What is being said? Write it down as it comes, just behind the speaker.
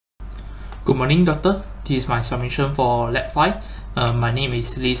Good morning, doctor. This is my submission for Lab 5. My name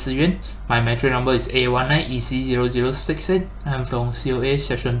is Sze Yuan. My metric number is A19EC0068. I'm from COA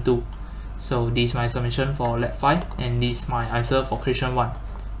Session 2. So this is my submission for Lab 5 and this is my answer for question 1.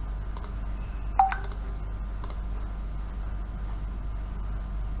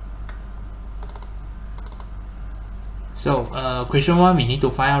 So question 1, we need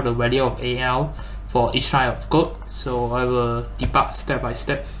to find out the value of AL for each line of code. So I will debug step by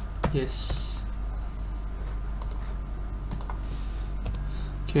step. Yes.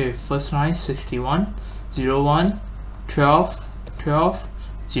 Okay, first line 61, 01, 12, 12,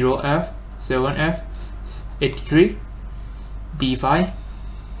 0F, 7F, 83, B5.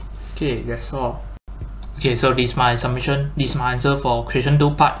 Okay, that's all. Okay, so this is my submission. This is my answer for question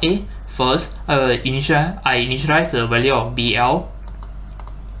 2 part A. First, I initialize the value of BL.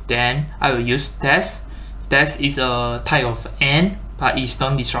 Then I will use test. Test is a type of AND, but it's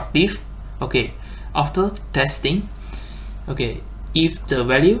non-destructive. Okay, after testing, okay, if the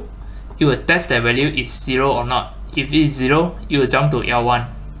value, you will test that value is 0 or not. If it is 0, you will jump to L1.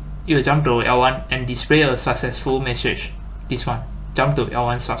 You will jump to L1 and display a successful message. This one, jump to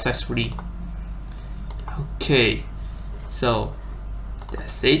L1 successfully. Okay, so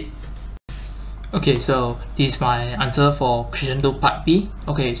that's it. Okay, so this is my answer for question 2 part B.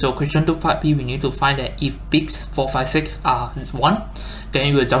 Okay, so question 2 part B, we need to find that if bits 456 are 1, then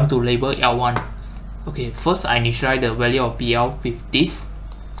you will jump to label L1. Okay, first I initialize the value of BL with this.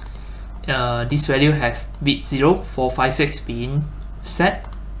 This value has bit 0, 456 being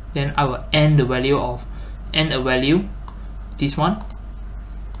set. Then I will end a value, this one.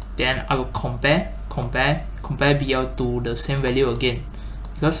 Then I will compare BL to the same value again,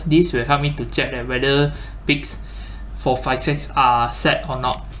 because this will help me to check that whether bits 456 are set or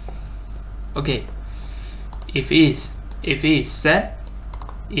not. Okay, if it is set,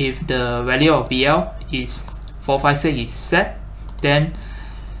 if the value of BL is 456 is set, then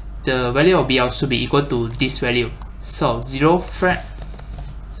the value of BL should be equal to this value. So 0 flag,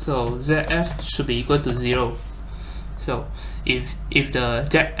 so ZF should be equal to 0. So if the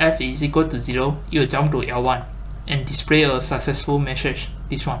ZF is equal to 0, you will jump to L1 and display a successful message.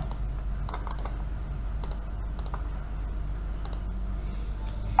 This one.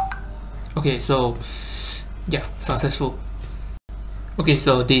 Okay, so yeah, successful. Okay,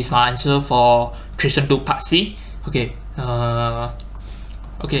 so this is my answer for question 2 part C. Okay,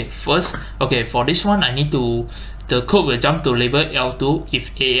 first, for this one I need to, the code will jump to label L2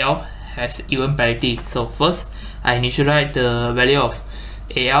 if AL has even parity. So first I initialize the value of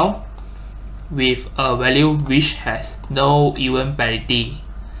AL with a value which has no even parity.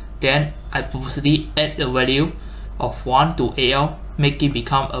 Then I purposely add the value of 1 to AL, make it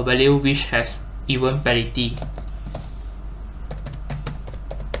become a value which has even parity.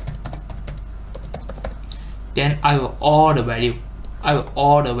 Then I will OR the value.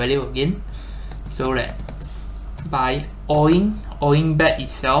 Again, so that by ORing back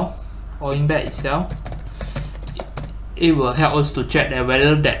itself, it will help us to check that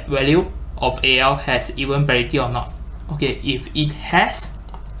whether that value of AL has even parity or not. Okay, if it has,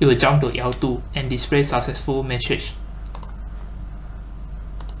 it will jump to L2 and display successful message.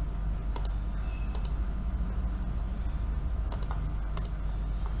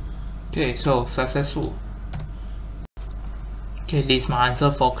 Okay, so successful. Okay, this is my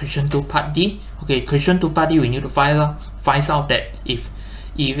answer for question 2 part D. Okay, question 2 part D, we need to find out that if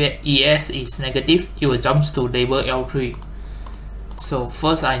ES is negative, it will jump to label L3. So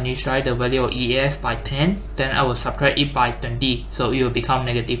first I initialize the value of ES by 10, then I will subtract it by 20, so it will become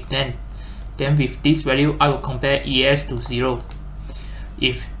negative 10. Then with this value, I will compare ES to 0.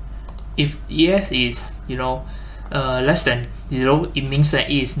 If ES is less than 0, it means that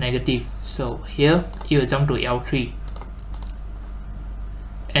it is negative. So here it will jump to L3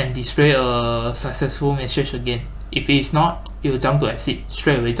 and display a successful message again. If it is not, it will jump to exit,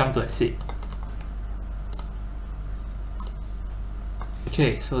 straight away jump to exit.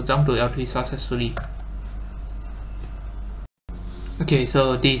 Okay, so jump to L3 successfully. Okay,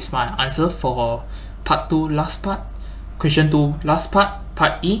 so this is my answer for part 2 last part, question 2 last part,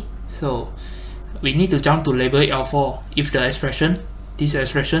 part E. So we need to jump to label L4 if this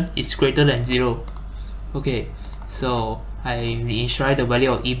expression is greater than 0. Okay, so I initialize the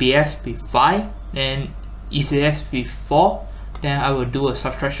value of EBS with 5 and ECX with 4. Then I will do a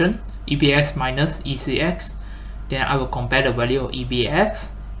subtraction, EBS minus ECX. Then I will compare the value of EBX.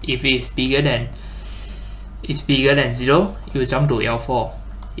 If it is bigger than 0, you will jump to L4.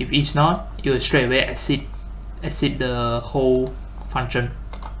 If it's not, you will straight away exit the whole function.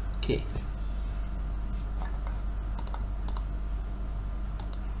 Okay.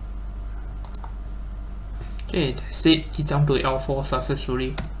 Okay, that's it. It jumped to L4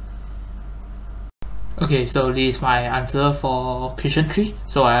 successfully. Okay, so this is my answer for question 3.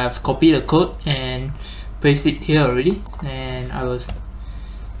 So I have copied the code and paste it here already, and I was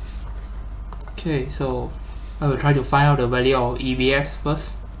okay. So I will try to find out the value of EBX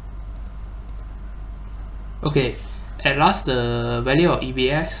first. Okay, at last the value of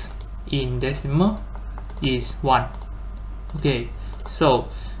EBX in decimal is 1. Okay, so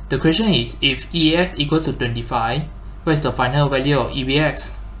the question is, if EX equals to 25, what is the final value of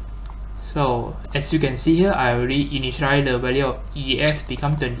EBX? So as you can see here, I already initialize the value of EX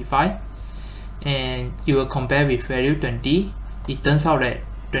become 25, and you will compare with value 20. It turns out that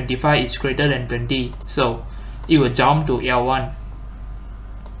 25 is greater than 20, so it will jump to L1.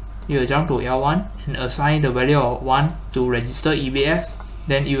 You will jump to L1 and assign the value of 1 to register EBX.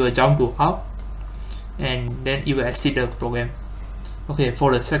 Then it will jump to up, and then it will exit the program. Okay,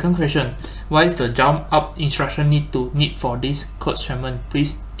 for the second question, why is the jump up instruction need for this code segment?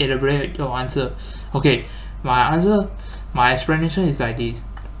 Please elaborate your answer. Okay, my explanation is like this.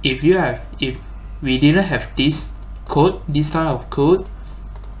 If we didn't have this code, this type of code,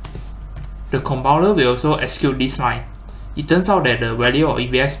 the compiler will also execute this line. It turns out that the value of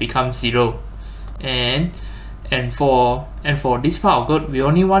EBX becomes 0, and for this part of code, we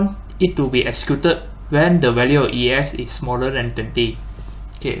only want it to be executed when the value of EX is smaller than 20.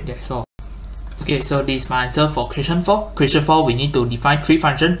 Okay, that's all. Okay, so this is my answer for question 4. Question 4, we need to define 3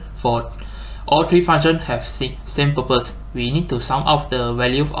 functions. For all 3 functions have same purpose. We need to sum up the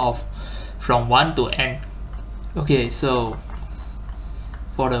value of from 1 to n. Okay, so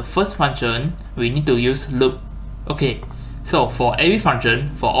for the first function, we need to use loop. Okay, so for every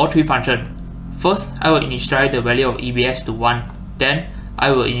function, for all 3 functions, first I will initialize the value of EBX to 1. Then I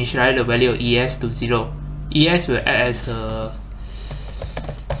will initialize the value of EX to 0. EX will act as the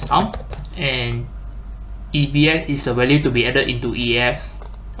sum, and EBX is the value to be added into EX.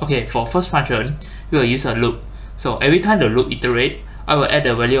 Okay, for first function, we will use a loop. So every time the loop iterates, I will add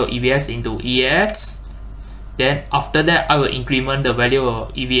the value of EBX into EX. Then after that, I will increment the value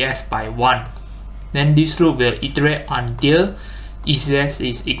of EBX by 1. Then this loop will iterate until ECX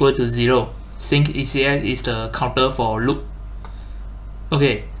is equal to 0, since ECX is the counter for loop.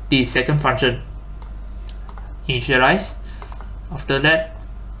 Okay, the second function, initialize. After that,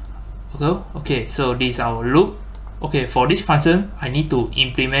 okay, so this is our loop. Okay, for this function, I need to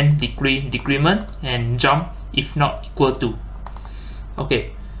implement decrement and jump if not equal to.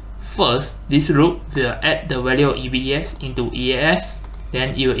 Okay, first this loop will add the value of EBX into EAX.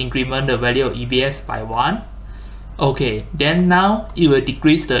 Then it will increment the value of EBX by 1. Okay, then now it will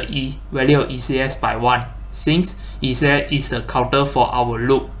decrease the value of ECX by 1, since ECX is the counter for our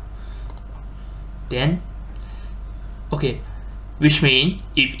loop. Then, okay, which means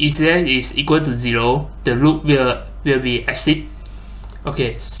if ECX is equal to 0, the loop will be exit.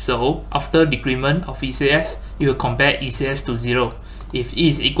 Okay, so after decrement of ECX, it will compare ECX to 0. If it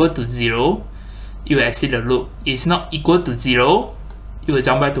is equal to 0, it will exit the loop. If it's not equal to 0, it will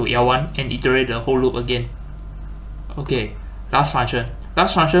jump back to L1 and iterate the whole loop again. Okay, last function.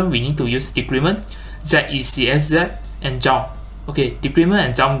 Last function, we need to use decrement, Z is CSZ, and jump. Okay, decrement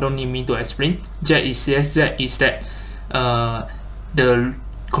and jump don't need me to explain. Z is CSZ is that the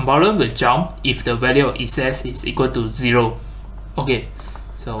compiler will jump if the value of ECX is equal to 0. Okay,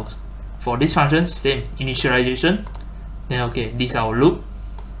 so for this function, same initialization. Then okay, this is our loop.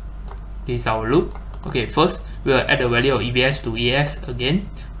 This is our loop. Okay, first we will add the value of EBX to EX again.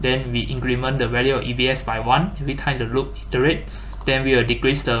 Then we increment the value of EBX by 1 every time the loop iterates. Then we will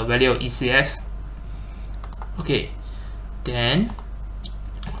decrease the value of ECX. Okay, then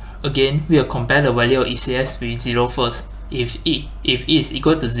again we will compare the value of ECX with 0 first. If it is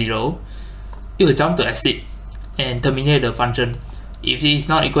equal to 0, it will jump to exit and terminate the function. If it is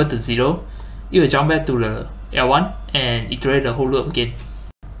not equal to 0, it will jump back to the L1 and iterate the whole loop again.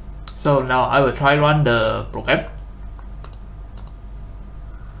 So now I will try run the program.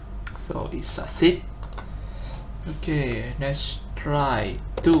 So it succeeds. Okay, let's try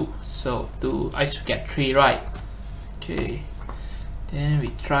 2. So 2, I should get 3 right. Okay, then we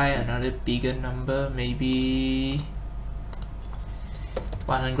try another bigger number, maybe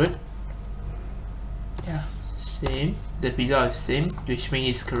 100. Yeah, same. The result is same, which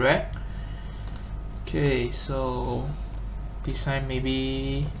means it's correct. Okay, so this time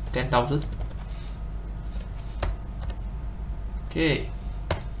maybe 10,000. Okay,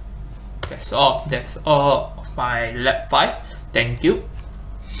 that's all of my lab 5. Thank you.